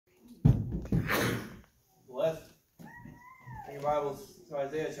Your Bibles to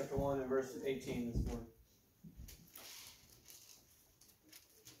Isaiah chapter 1 and verse 18 this morning.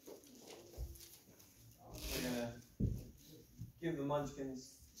 We're going to give the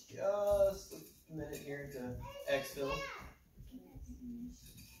munchkins just a minute here to exfil.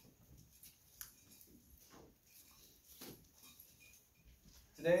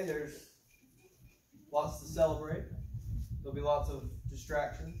 Today there's lots to celebrate. There'll be lots of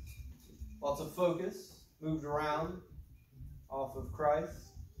distractions, lots of focus moved around off of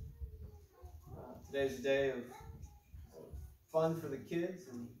Christ. Today's a day of fun for the kids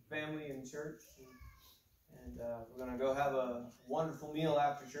and family and church. And we're going to go have a wonderful meal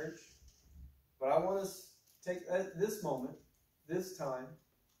after church. But I want us to take this moment, this time,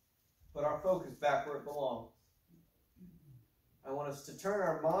 put our focus back where it belongs. I want us to turn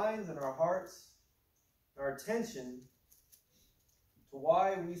our minds and our hearts, our attention to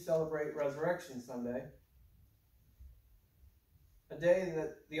why we celebrate Resurrection Sunday. A day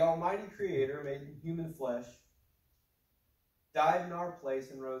that the Almighty Creator made in human flesh, died in our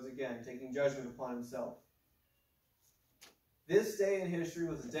place and rose again, taking judgment upon himself. This day in history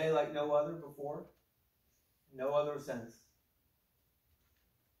was a day like no other before, no other since.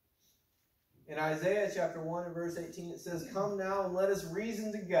 In Isaiah chapter 1 and verse 18 it says, "Come now and let us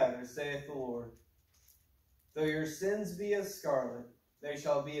reason together, saith the Lord. Though your sins be as scarlet, they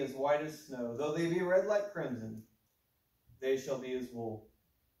shall be as white as snow. Though they be red like crimson, they shall be as wool."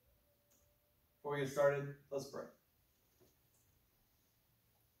 Before we get started, let's pray.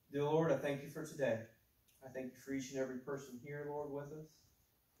 Dear Lord, I thank you for today. I thank you for each and every person here, Lord, with us.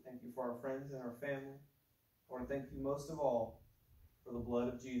 Thank you for our friends and our family. Lord, thank you most of all for the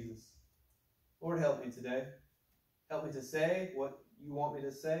blood of Jesus. Lord, help me today. Help me to say what you want me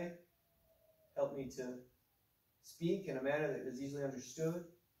to say. Help me to speak in a manner that is easily understood.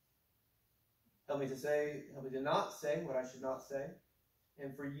 Help me to not say what I should not say.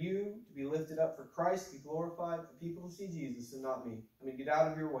 And for you to be lifted up, for Christ to be glorified, for people to see Jesus and not me. I mean, get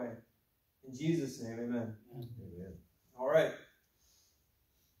out of your way. In Jesus' name, amen. Amen. All right.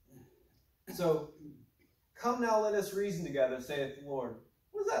 So, come now, let us reason together, saith the Lord.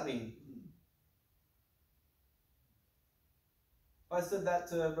 What does that mean? If I said that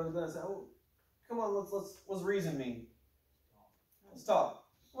to Brother Glenn, I said, "Oh, come on, what's reason mean? Let's talk.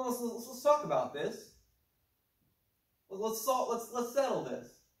 Well, let's talk about this. Let's settle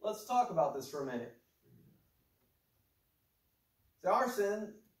this. Let's talk about this for a minute. So our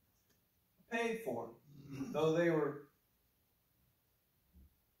sin paid for, though they were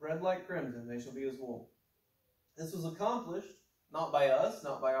red like crimson, they shall be as wool. This was accomplished not by us,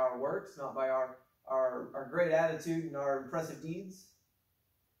 not by our works, not by our great attitude and our impressive deeds.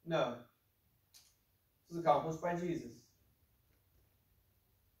 No. This was accomplished by Jesus.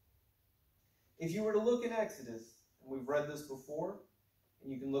 If you were to look in Exodus, and we've read this before,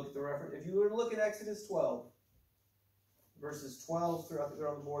 and you can look at the reference. If you were to look at Exodus 12, verses 12 through, I think they're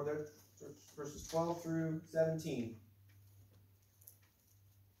on the board there, verses 12 through 17.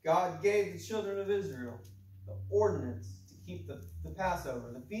 God gave the children of Israel the ordinance to keep the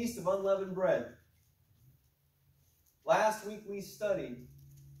Passover, the Feast of Unleavened Bread. Last week we studied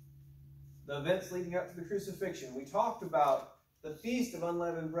the events leading up to the crucifixion. We talked about the Feast of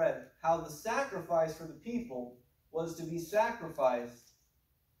Unleavened Bread, how the sacrifice for the people was to be sacrificed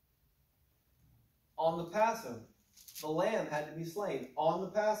on the Passover. The lamb had to be slain on the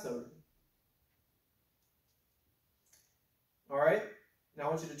Passover. All right? Now I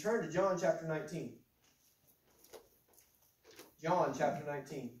want you to turn to John chapter 19. John chapter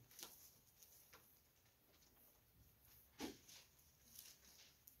 19.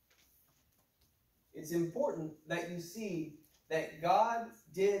 It's important that you see that God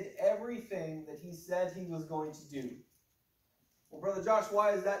did everything that he said he was going to do. Well, Brother Josh,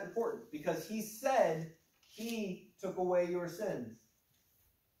 why is that important? Because he said he took away your sins.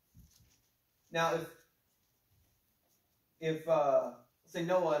 Now, if say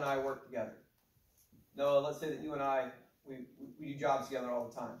Noah and I work together. Noah, let's say that you and I, we do jobs together all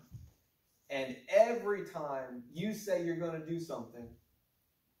the time. And every time you say you're going to do something,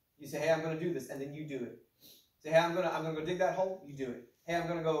 you say, "Hey, I'm going to do this," and then you do it. Say, "Hey, I'm going to go dig that hole," you do it. "Hey, I'm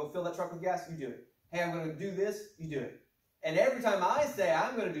going to go fill that truck with gas," you do it. "Hey, I'm going to do this," you do it. And every time I say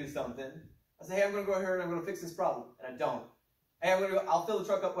I'm going to do something, I say, "Hey, I'm going to go here and I'm going to fix this problem," and I don't. "Hey, I'll fill the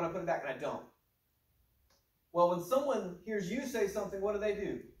truck up when I put it back," and I don't. Well, when someone hears you say something, what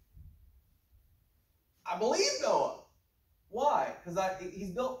do? I believe Noah. Why? Because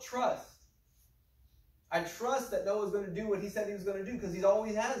he's built trust. I trust that Noah's going to do what he said he was going to do because he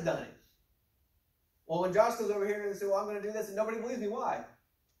always has done it. Well, when Josh goes over here and says, "Well, I'm going to do this," and nobody believes me, why?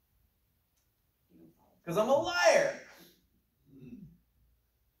 Because I'm a liar.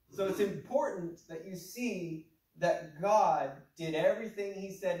 So it's important that you see that God did everything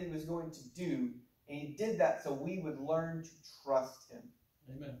he said he was going to do, and he did that so we would learn to trust him.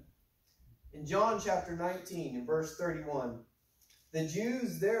 Amen. In John chapter 19, in verse 31, the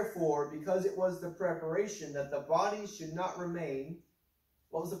Jews, therefore, because it was the preparation that the body should not remain.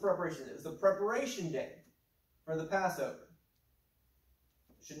 What was the preparation? It was the preparation day for the Passover.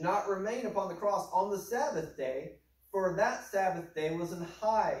 Should not remain upon the cross on the Sabbath day, for that Sabbath day was an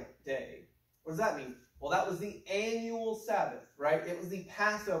high day. What does that mean? Well, that was the annual Sabbath, right? It was the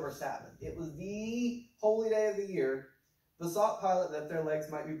Passover Sabbath. It was the holy day of the year. Besought Pilate that their legs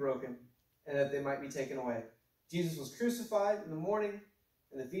might be broken and that they might be taken away. Jesus was crucified in the morning,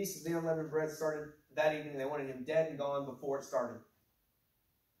 and the feast of the unleavened bread started that evening. They wanted him dead and gone before it started.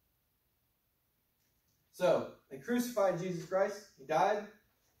 So, they crucified Jesus Christ. He died.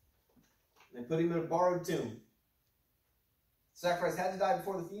 And they put him in a borrowed tomb. Sacrifice had to die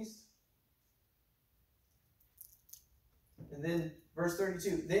before the feast. And then, verse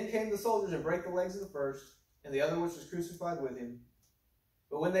 32, then came the soldiers and brake the legs of the first, and the other which was crucified with him.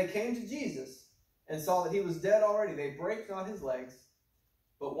 But when they came to Jesus, and saw that he was dead already, they brake not his legs.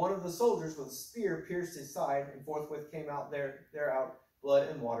 But one of the soldiers with a spear pierced his side, and forthwith came out there out blood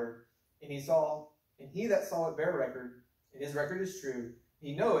and water. And he that saw it bare record, and his record is true.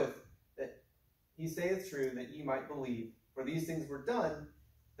 He knoweth that he saith true, that ye might believe. For these things were done,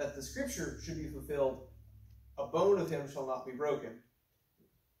 that the scripture should be fulfilled. A bone of him shall not be broken.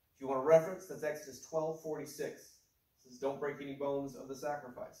 If you want a reference, that's Exodus 12:46. It says, don't break any bones of the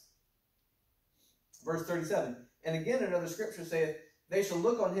sacrifice. Verse 37, and again another scripture saith, they shall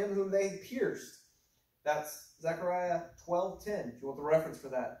look on him whom they pierced. That's Zechariah 12:10, if you want the reference for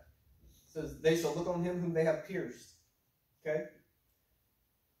that. It says, they shall look on him whom they have pierced. Okay?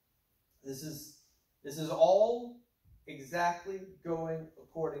 This is all exactly going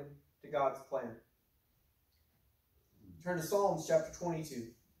according to God's plan. Turn to Psalms chapter 22.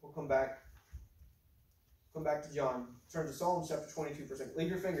 We'll come back to John. Turn to Psalms chapter 22 for a second. Leave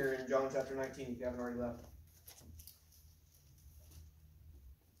your finger in John chapter 19 if you haven't already left.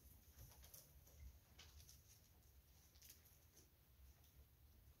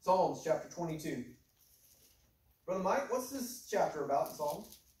 Psalms chapter 22. Brother Mike, what's this chapter about in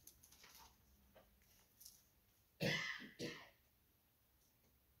Psalms?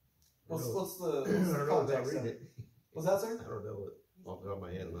 What's the context of it? What's that, sir? I don't know it off the top of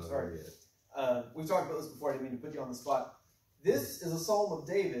my head. I'm not Sorry. yet. We've talked about this before. I didn't mean to put you on the spot. This is a psalm of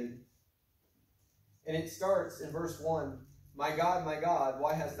David, and it starts in verse 1, my God,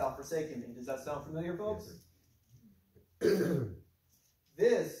 why hast thou forsaken me? Does that sound familiar, folks?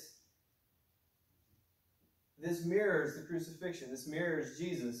 This mirrors the crucifixion. This mirrors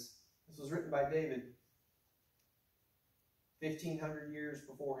Jesus. This was written by David 1,500 years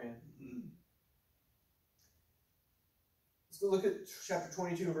beforehand. So look at chapter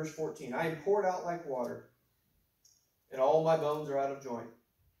 22, verse 14. I am poured out like water, and all my bones are out of joint.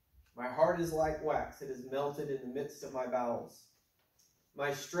 My heart is like wax, it is melted in the midst of my bowels.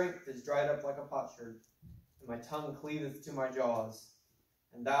 My strength is dried up like a potsherd, and my tongue cleaveth to my jaws.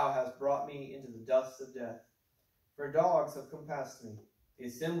 And thou hast brought me into the dust of death. For dogs have compassed me, the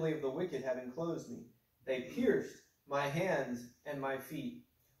assembly of the wicked have enclosed me. They pierced my hands and my feet.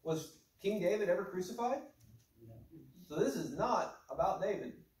 Was King David ever crucified? So this is not about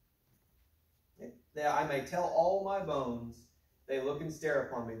David. That I may tell all my bones, they look and stare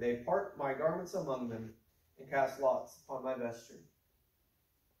upon me. They part my garments among them and cast lots upon my vesture.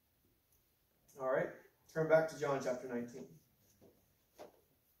 All right, turn back to John chapter 19.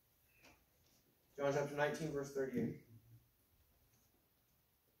 John chapter 19, verse 38.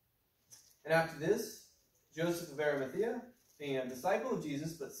 And after this, Joseph of Arimathea, being a disciple of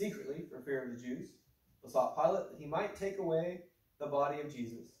Jesus, but secretly for fear of the Jews, besought Pilate that he might take away the body of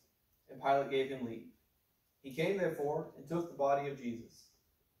Jesus. And Pilate gave him leave. He came, therefore, and took the body of Jesus.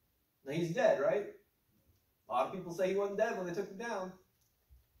 Now he's dead, right? A lot of people say he wasn't dead when they took him down.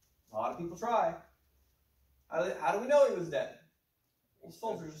 A lot of people try. How do we know he was dead? Well,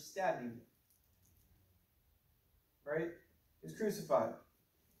 soldiers just stabbed him. Right? He was crucified.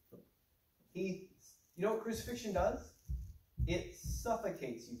 You know what crucifixion does? It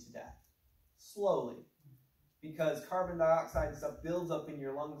suffocates you to death. Slowly. Because carbon dioxide and stuff builds up in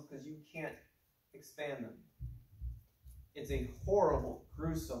your lungs because you can't expand them. It's a horrible,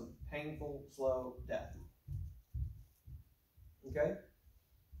 gruesome, painful, slow death. Okay?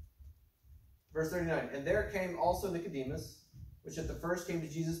 Verse 39. And there came also Nicodemus, which at the first came to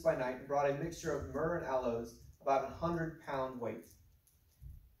Jesus by night, and brought a mixture of myrrh and aloes, about 100 pound weight.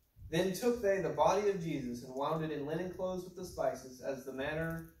 Then took they the body of Jesus, and wound it in linen clothes with the spices, as the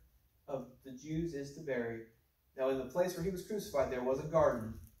manner of the Jews is to bury. Now in the place where he was crucified there was a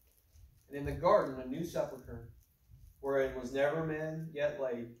garden, and in the garden a new sepulchre, wherein was never man yet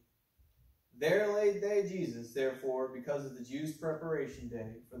laid. There laid they Jesus, therefore, because of the Jews' preparation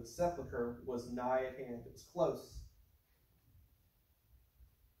day, for the sepulchre was nigh at hand. It was close.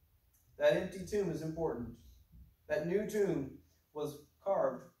 That empty tomb is important. That new tomb was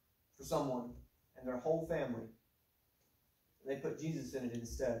carved for someone and their whole family. And they put Jesus in it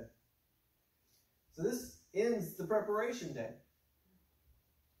instead. So this ends the preparation day.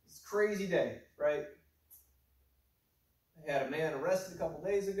 It's a crazy day, right? They had a man arrested a couple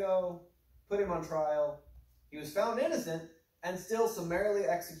days ago, put him on trial. He was found innocent and still summarily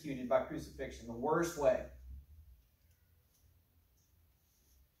executed by crucifixion, the worst way.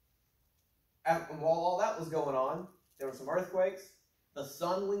 And while all that was going on, there were some earthquakes. The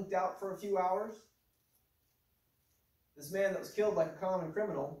sun winked out for a few hours. This man that was killed like a common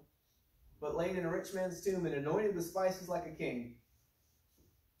criminal, but laid in a rich man's tomb and anointed with spices like a king.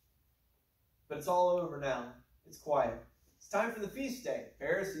 But it's all over now. It's quiet. It's time for the feast day.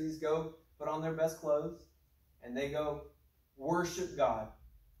 Pharisees go put on their best clothes, and they go worship God.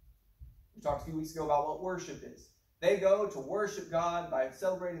 We talked a few weeks ago about what worship is. They go to worship God by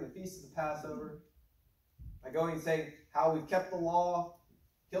celebrating the feast of the Passover, by going and saying how we've kept the law,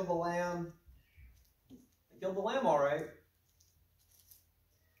 killed the lamb. They killed the lamb all right.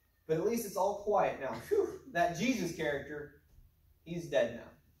 But at least it's all quiet now. Whew, that Jesus character, he's dead now.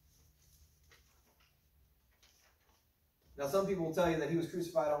 Now, some people will tell you that he was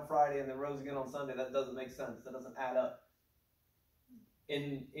crucified on Friday and then rose again on Sunday. That doesn't make sense. That doesn't add up.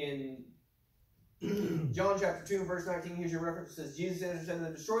 In John chapter 2, verse 19, here's your reference. It says, Jesus answered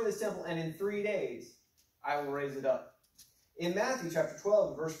them, destroy this temple, and in 3 days I will raise it up. In Matthew chapter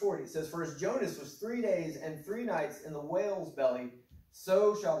 12, verse 40, it says, for as Jonas was 3 days and 3 nights in the whale's belly,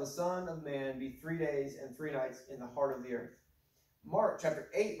 so shall the Son of Man be 3 days and 3 nights in the heart of the earth. Mark chapter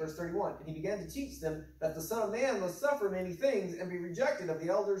 8, verse 31, and he began to teach them that the Son of Man must suffer many things and be rejected of the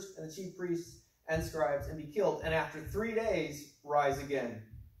elders and the chief priests and scribes and be killed, and after 3 days rise again.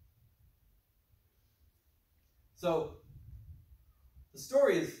 So, the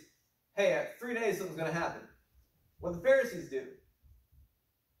story is, hey, at 3 days something's going to happen. What did the Pharisees do?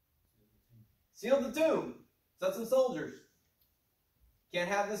 Sealed the tomb. Set some soldiers. Can't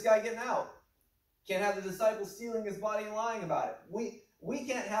have this guy getting out. Can't have the disciples stealing his body and lying about it. We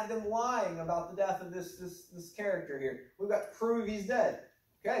can't have them lying about the death of this character here. We've got to prove he's dead.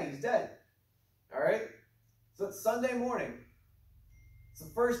 Okay, he's dead. All right? So it's Sunday morning. It's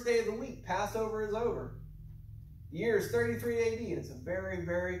the first day of the week. Passover is over. The year is 33 AD, and it's a very,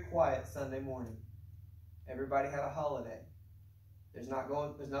 very quiet Sunday morning. Everybody had a holiday. There's not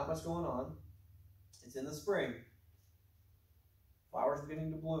much going on. It's in the spring. Flowers are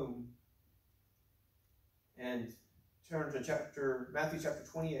beginning to bloom. And turn to Matthew chapter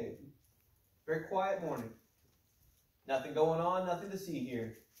 28. Very quiet morning. Nothing going on, nothing to see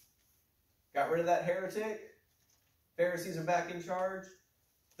here. Got rid of that heretic. Pharisees are back in charge.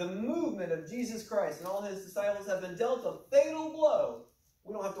 The movement of Jesus Christ and all his disciples have been dealt a fatal blow.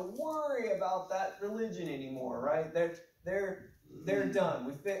 We don't have to worry about that religion anymore, right? They're done.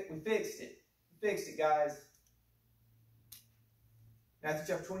 We fixed it. We fixed it, guys.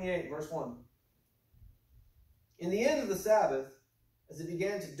 Matthew chapter 28, verse 1. In the end of the Sabbath, as it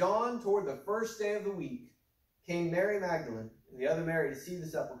began to dawn toward the first day of the week, came Mary Magdalene and the other Mary to see the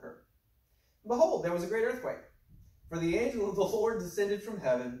sepulchre. And behold, there was a great earthquake. For the angel of the Lord descended from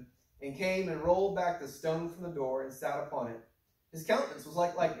heaven and came and rolled back the stone from the door and sat upon it. His countenance was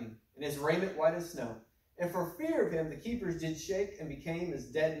like lightning, and his raiment white as snow. And for fear of him the keepers did shake and became as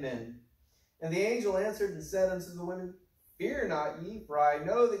dead men. And the angel answered and said unto the women, fear not ye, for I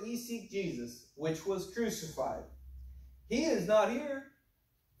know that ye seek Jesus, which was crucified. He is not here,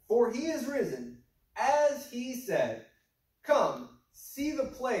 for he is risen, as he said. Come, see the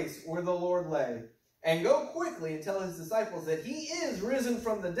place where the Lord lay, and go quickly and tell his disciples that he is risen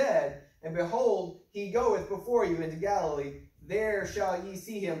from the dead, and behold, he goeth before you into Galilee. There shall ye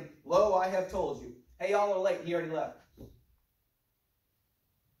see him. Lo, I have told you. Hey, y'all are late. He already left.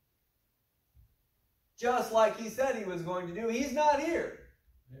 Just like he said he was going to do. He's not here.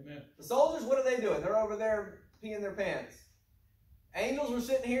 Amen. The soldiers, what are they doing? They're over there peeing their pants. Angels were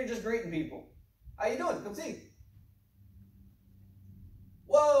sitting here just greeting people. How you doing? Come see.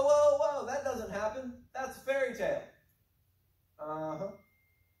 Whoa, whoa, whoa. That doesn't happen. That's a fairy tale. Uh-huh.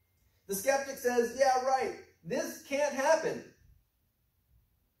 The skeptic says, yeah, right. This can't happen.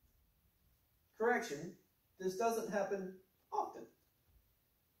 Correction. This doesn't happen often.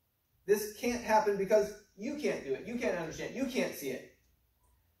 This can't happen because you can't do it. You can't understand. You can't see it.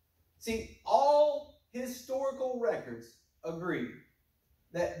 See, all historical records agree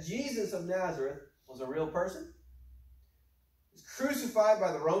that Jesus of Nazareth was a real person. He was crucified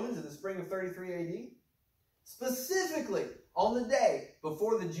by the Romans in the spring of 33 AD. Specifically, on the day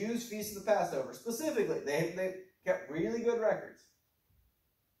before the Jews' feast of the Passover. Specifically, they kept really good records.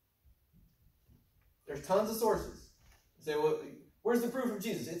 There's tons of sources. You say, well, where's the proof of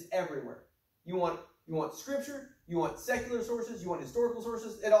Jesus? It's everywhere. You want scripture, you want secular sources, you want historical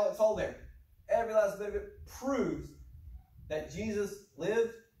sources, it's all there. Every last bit of it proves that Jesus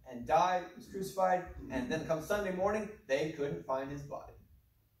lived and died, was crucified, and then come Sunday morning, they couldn't find his body.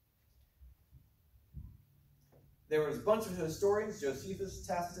 There was a bunch of historians, Josephus,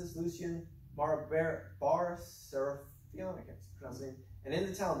 Tacitus, Lucian, Bar Seraphion, I can't pronounce his name, and in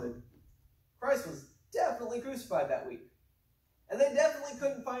the Talmud, Christ was definitely crucified that week. And they definitely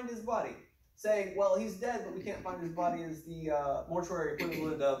couldn't find his body, saying, well, he's dead, but we can't find his body as the mortuary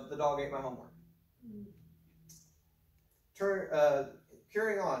equivalent of the dog ate my homework.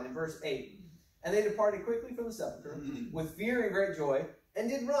 Carrying on in verse 8. And they departed quickly from the sepulchre with fear and great joy, and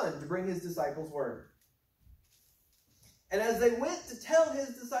did run to bring his disciples word. And as they went to tell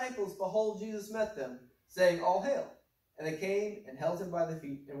his disciples, behold, Jesus met them, saying, all hail. And they came and held him by the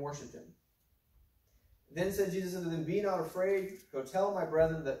feet and worshipped him. Then said Jesus unto them, be not afraid, go tell my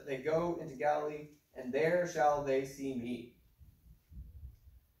brethren that they go into Galilee, and there shall they see me.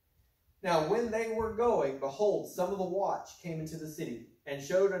 Now when they were going, behold, some of the watch came into the city, and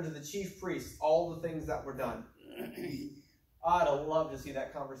showed unto the chief priests all the things that were done. I'd love to see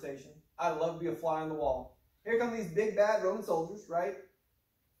that conversation. I'd love to be a fly on the wall. Here come these big bad Roman soldiers, right?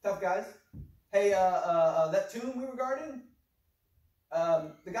 Tough guys. Hey, that tomb we were guarding,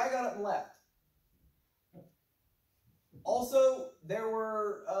 the guy got up and left. Also, there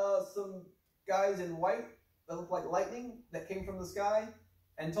were some guys in white that looked like lightning that came from the sky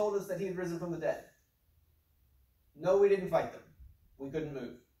and told us that he had risen from the dead. No, we didn't fight them. We couldn't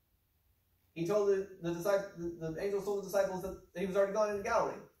move. He told the angel told the disciples that he was already gone into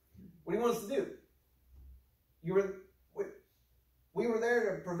Galilee. What do you want us to do? We were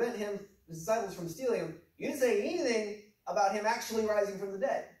there to prevent him, his disciples, from stealing him. You didn't say anything about him actually rising from the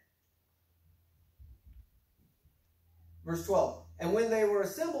dead. Verse 12. And when they were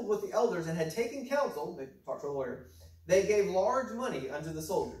assembled with the elders and had taken counsel, they talked to a lawyer, they gave large money unto the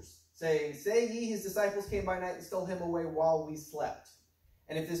soldiers, saying, say ye, his disciples came by night and stole him away while we slept.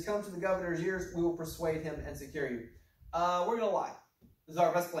 And if this come to the governor's ears, we will persuade him and secure you. We're going to lie. This is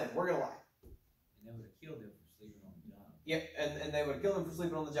our best plan. We're going to lie. And they would have killed him for sleeping on the job. Yep, and they would have killed him for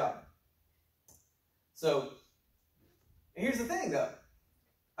sleeping on the job. So, here's the thing, though.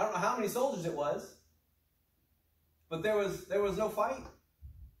 I don't know how many soldiers it was, but there was no fight.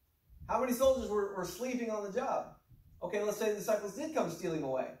 How many soldiers were sleeping on the job? Okay, let's say the disciples did come steal him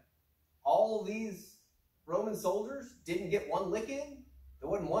away. All of these Roman soldiers didn't get one lick in? There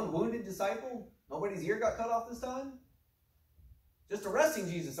wasn't one wounded disciple? Nobody's ear got cut off this time? Just arresting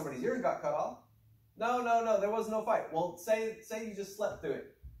Jesus, somebody's ears got cut off? No, there was no fight. Well, say you just slept through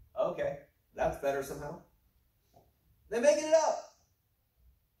it. Okay, that's better somehow. They're making it up.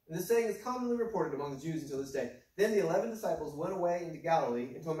 And this saying is commonly reported among the Jews until this day. Then the 11 disciples went away into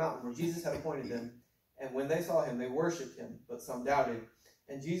Galilee, into a mountain where Jesus had appointed them. And when they saw him, they worshipped him, but some doubted.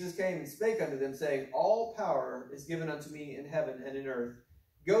 And Jesus came and spake unto them, saying, all power is given unto me in heaven and in earth.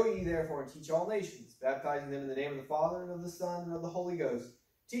 Go ye therefore and teach all nations, baptizing them in the name of the Father, and of the Son, and of the Holy Ghost,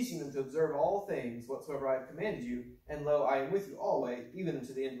 teaching them to observe all things whatsoever I have commanded you. And lo, I am with you always, even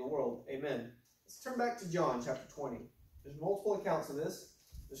unto the end of the world. Amen. Let's turn back to John chapter 20. There's multiple accounts of this.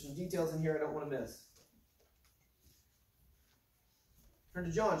 There's some details in here I don't want to miss. Turn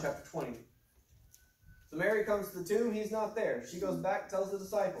to John chapter 20. So Mary comes to the tomb. He's not there. She goes back, tells the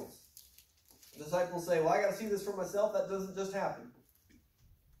disciples. The disciples say, well, I got to see this for myself. That doesn't just happen.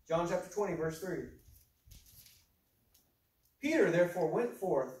 John chapter 20, verse 3. Peter therefore went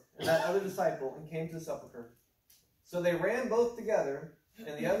forth, and that other disciple, and came to the sepulchre. So they ran both together,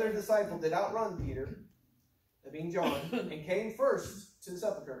 and the other disciple did outrun Peter, that being John, and came first to the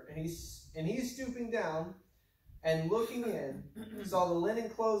sepulchre. And he stooping down, and looking in, saw the linen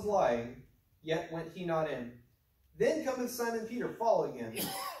clothes lying, yet went he not in. Then cometh Simon Peter following him,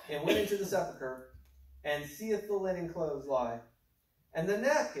 and went into the sepulchre, and seeth the linen clothes lie, and the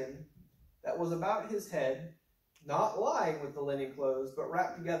napkin that was about his head, not lying with the linen clothes, but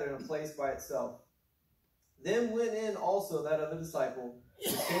wrapped together in a place by itself. Then went in also that other disciple,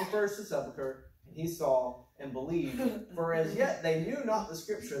 which came first to the sepulchre, and he saw and believed, for as yet they knew not the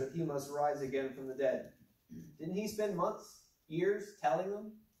scripture that he must rise again from the dead. Didn't he spend months, years, telling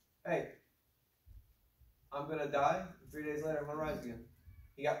them, hey, I'm going to die, and 3 days later I'm going to rise again?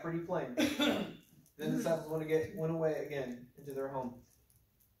 He got pretty plain. Then the disciples went away again into their home.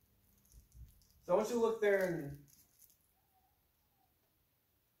 So I want you to look there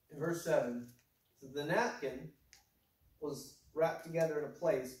in verse 7. So the napkin was wrapped together in a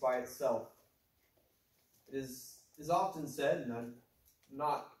place by itself. It is often said, and I'm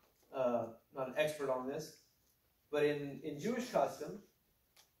not an expert on this, but in Jewish custom,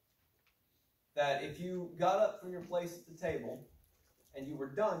 that if you got up from your place at the table and you were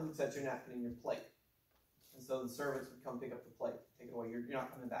done, you'd set your napkin in your plate. And so the servants would come pick up the plate, take it away. You're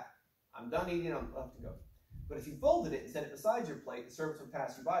not coming back. I'm done eating, I'm left to go. But if you folded it and set it beside your plate, the servants would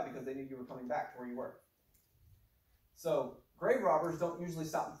pass you by because they knew you were coming back to where you were. So grave robbers don't usually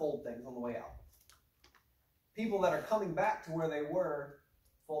stop and fold things on the way out. People that are coming back to where they were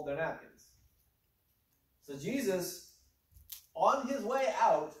fold their napkins. So Jesus, on his way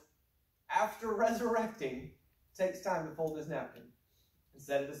out, after resurrecting, takes time to fold his napkin and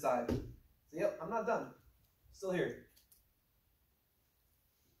set it aside. So, yep, I'm not done. Still here.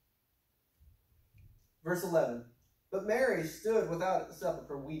 Verse 11. But Mary stood without at the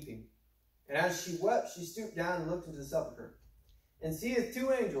sepulchre weeping. And as she wept, she stooped down and looked into the sepulchre. And seeth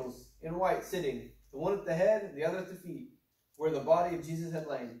two angels in white sitting, the one at the head and the other at the feet, where the body of Jesus had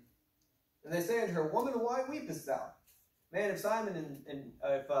lain. And they say unto her, Woman, why weepest thou? Man, if Simon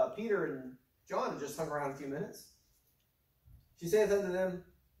if Peter and John had just hung around a few minutes. She saith unto them,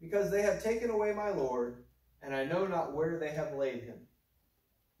 Because they have taken away my Lord, and I know not where they have laid him.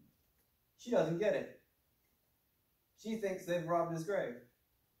 She doesn't get it. She thinks they've robbed his grave.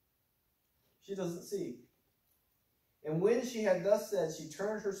 She doesn't see. And when she had thus said, she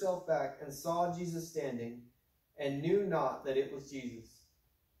turned herself back and saw Jesus standing, and knew not that it was Jesus.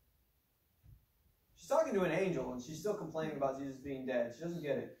 She's talking to an angel, and she's still complaining about Jesus being dead. She doesn't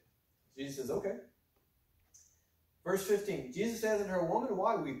get it. Jesus says, okay. Verse 15. Jesus says unto her, Woman,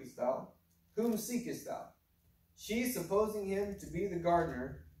 why weepest thou? Whom seekest thou? She, supposing him to be the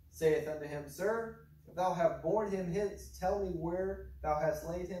gardener, saith unto him, Sir, if thou have borne him hence, tell me where thou hast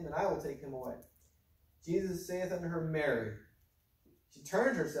laid him, and I will take him away. Jesus saith unto her, Mary. She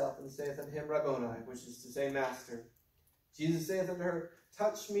turned herself and saith unto him, Rabboni, which is to say, Master. Jesus saith unto her,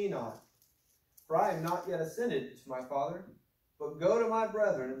 Touch me not, for I am not yet ascended to my Father, but go to my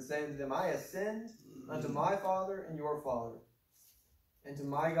brethren and say unto them, I ascend unto my Father and your Father, and to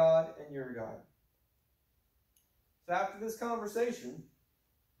my God and your God. So after this conversation,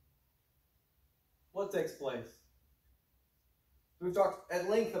 what takes place? We've talked at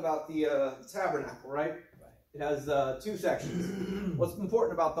length about the tabernacle, right? It has two sections. What's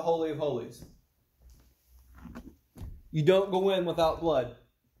important about the Holy of Holies? You don't go in without blood.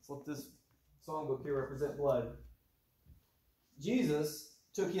 That's what this songbook here represents, blood. Jesus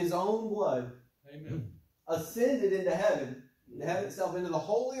took his own blood, Amen. ascended into heaven, itself into the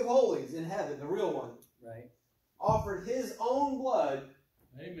Holy of Holies in heaven, the real one. Right. Offered his own blood.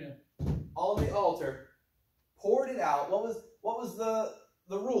 Amen. On the altar, poured it out. What was the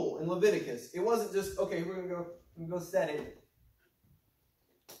rule in Leviticus? It wasn't just, okay, we're gonna go set it.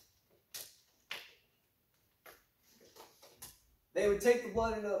 They would take the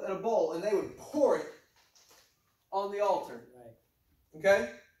blood in a bowl and they would pour it on the altar. Right. Okay?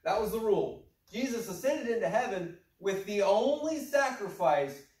 That was the rule. Jesus ascended into heaven with the only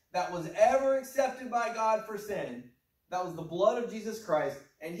sacrifice that was ever accepted by God for sin. That was the blood of Jesus Christ,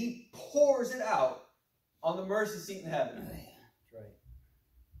 and he pours it out on the mercy seat in heaven. That's right.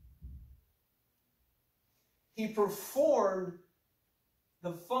 He performed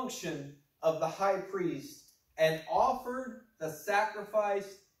the function of the high priest and offered the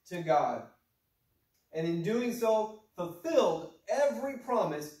sacrifice to God. And in doing so, fulfilled every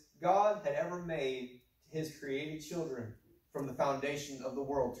promise God had ever made to his created children from the foundation of the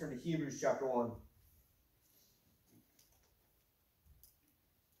world. Turn to Hebrews chapter 1.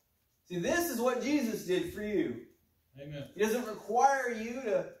 See, this is what Jesus did for you. Amen. He doesn't require you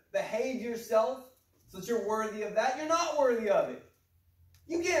to behave yourself so that you're worthy of that. You're not worthy of it.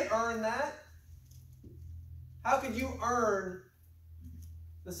 You can't earn that. How could you earn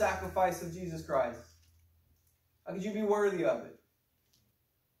the sacrifice of Jesus Christ? How could you be worthy of it?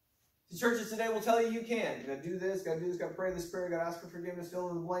 The churches today will tell you you can. You gotta do this, gotta pray this prayer, gotta ask for forgiveness, fill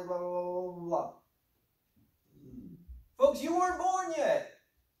in the blank, blah, blah, blah, blah, blah. Folks, you weren't born yet.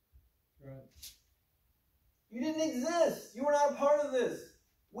 Right. You didn't exist. You were not a part of this.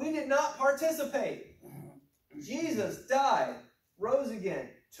 We did not participate. Jesus died, rose again,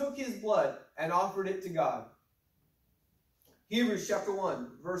 took his blood, and offered it to God. Hebrews chapter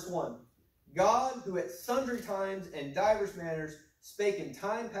 1, verse 1. God, who at sundry times and divers manners spake in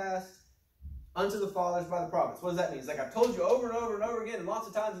time past unto the fathers by the prophets. What does that mean? It's like I've told you over and over and over again, and lots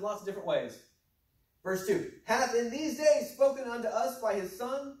of times in lots of different ways. Verse 2, hath in these days spoken unto us by his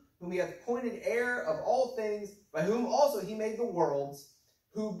Son, whom he hath appointed heir of all things, by whom also he made the worlds,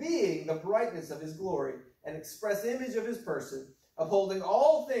 who being the brightness of his glory, and express image of his person, upholding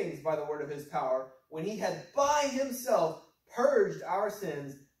all things by the word of his power, when he had by himself purged our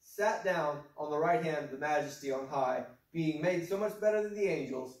sins, sat down on the right hand of the majesty on high, being made so much better than the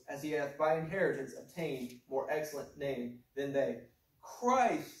angels, as he hath by inheritance obtained more excellent name than they.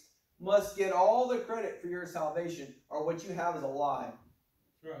 Christ must get all the credit for your salvation, or what you have is a lie.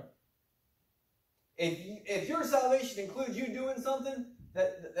 That's right. If your salvation includes you doing something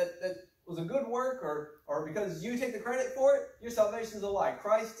that was a good work, or because you take the credit for it, your salvation is a lie.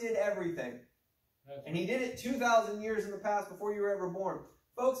 Christ did everything. And he did it 2,000 years in the past before you were ever born.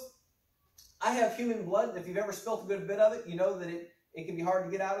 Folks, I have human blood, and if you've ever spilt a good bit of it, you know that it can be hard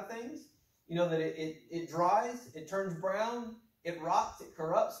to get out of things. You know that it dries, it turns brown, it rots, it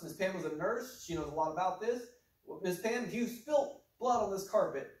corrupts. Miss Pam was a nurse. She knows a lot about this. Miss Pam, if you spilt blood on this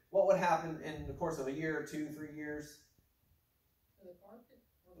carpet, what would happen in the course of a year or 2, 3 years? The carpet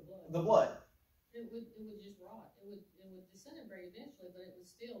or the blood? The blood. It would just rot. It would disintegrate eventually, but it would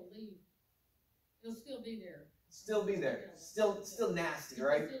still leave. It'll still be there. Still be there. Still nasty,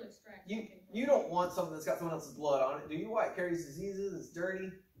 right? Still extract You don't want something that's got someone else's blood on it, do you? Why? It carries diseases. It's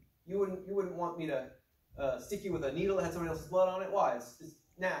dirty. You wouldn't want me to stick you with a needle that had someone else's blood on it. Why? It's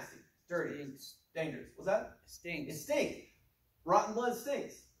nasty. It's dirty. It's dangerous. What's that? Stinks. It stinks. Rotten blood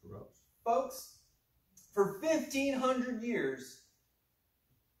stinks. Corrupts. Folks, for 1,500 years,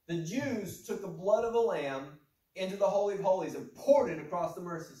 the Jews took the blood of a lamb into the Holy of Holies and poured it across the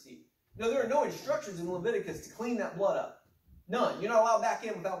mercy seat. No, there are no instructions in Leviticus to clean that blood up. None. You're not allowed back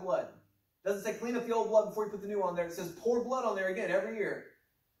in without blood. It doesn't say clean up the old blood before you put the new on there. It says pour blood on there again every year.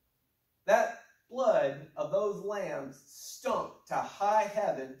 That blood of those lambs stunk to high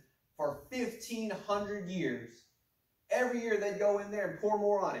heaven for 1,500 years. Every year they'd go in there and pour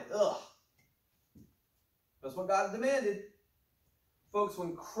more on it. Ugh. That's what God demanded. Folks,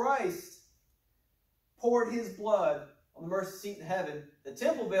 when Christ poured his blood on the mercy seat in heaven, the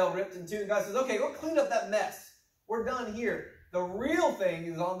temple veil ripped in two, and God says, okay, go clean up that mess. We're done here. The real thing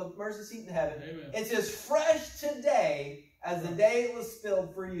is on the mercy seat in heaven. Amen. It's as fresh today as the day it was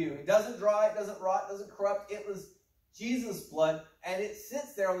spilled for you. It doesn't dry, it doesn't rot, it doesn't corrupt. It was Jesus' blood, and it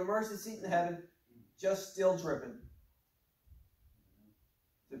sits there on the mercy seat in heaven, just still dripping.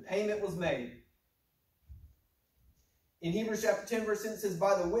 The payment was made. In Hebrews chapter 10, verse 10, it says,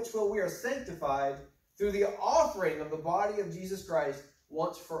 by the which will we are sanctified through the offering of the body of Jesus Christ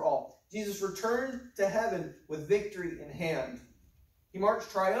once for all. Jesus returned to heaven with victory in hand. He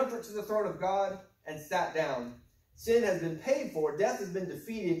marched triumphant to the throne of God and sat down. Sin has been paid for, death has been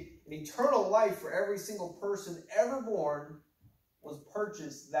defeated, and eternal life for every single person ever born was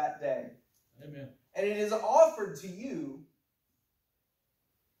purchased that day. Amen. And it is offered to you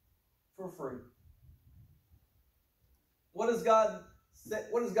for free. What does God say?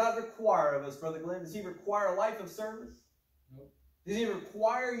 What does God require of us, Brother Glenn? Does he require a life of service? Nope. Does he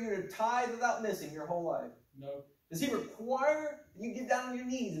require you to tithe without missing your whole life? Nope. Does he require that you get down on your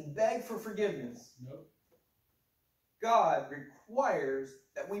knees and beg for forgiveness? Nope. God requires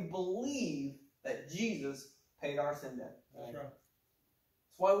that we believe that Jesus paid our sin debt. That's right. That's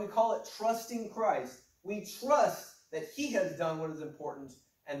why we call it trusting Christ. We trust that he has done what is important,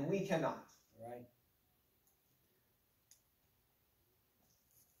 and we cannot. Right.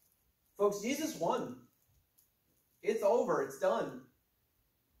 Folks, Jesus won. It's over. It's done.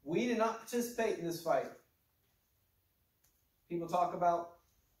 We did not participate in this fight. People talk about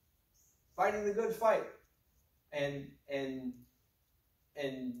fighting the good fight and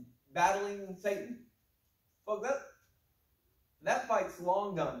battling Satan. Folks, that fight's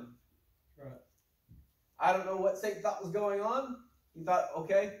long done. Right. I don't know what Satan thought was going on. He thought,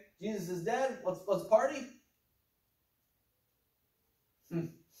 okay, Jesus is dead. Let's party.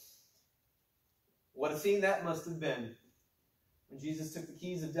 What a scene that must have been when Jesus took the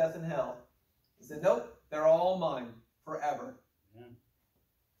keys of death and hell. He said, nope, they're all mine forever. Yeah.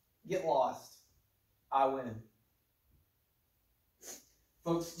 Get lost. I win.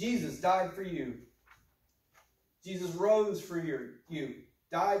 Folks, Jesus died for you. Jesus rose for you.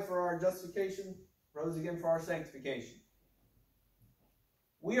 Died for our justification, rose again for our sanctification.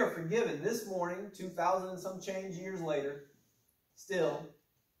 We are forgiven this morning, 2,000 and some change years later. Still,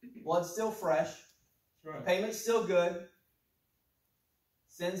 blood's still fresh. That's right. Payment's still good.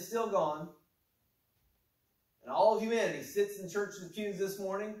 Sin's still gone. And all of humanity sits in church's pews this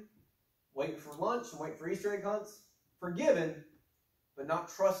morning, waiting for lunch and waiting for Easter egg hunts, forgiven, but not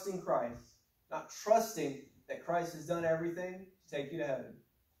trusting Christ, not trusting that Christ has done everything to take you to heaven.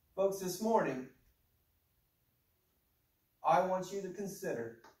 Folks, this morning, I want you to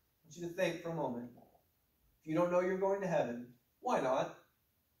consider, I want you to think for a moment. If you don't know you're going to heaven, why not?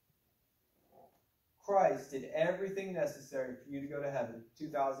 Christ did everything necessary for you to go to heaven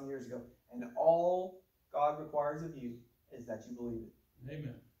 2,000 years ago. And all God requires of you is that you believe it.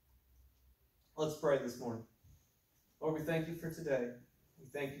 Amen. Let's pray this morning. Lord, we thank you for today. We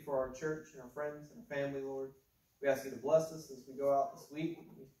thank you for our church and our friends and our family, Lord. We ask you to bless us as we go out this week.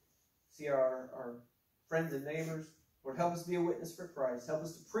 We see our friends and neighbors. Lord, help us be a witness for Christ. Help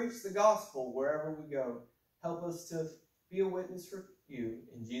us to preach the gospel wherever we go. Help us to be a witness for you.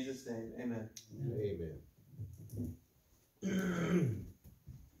 In Jesus' name, amen. Amen.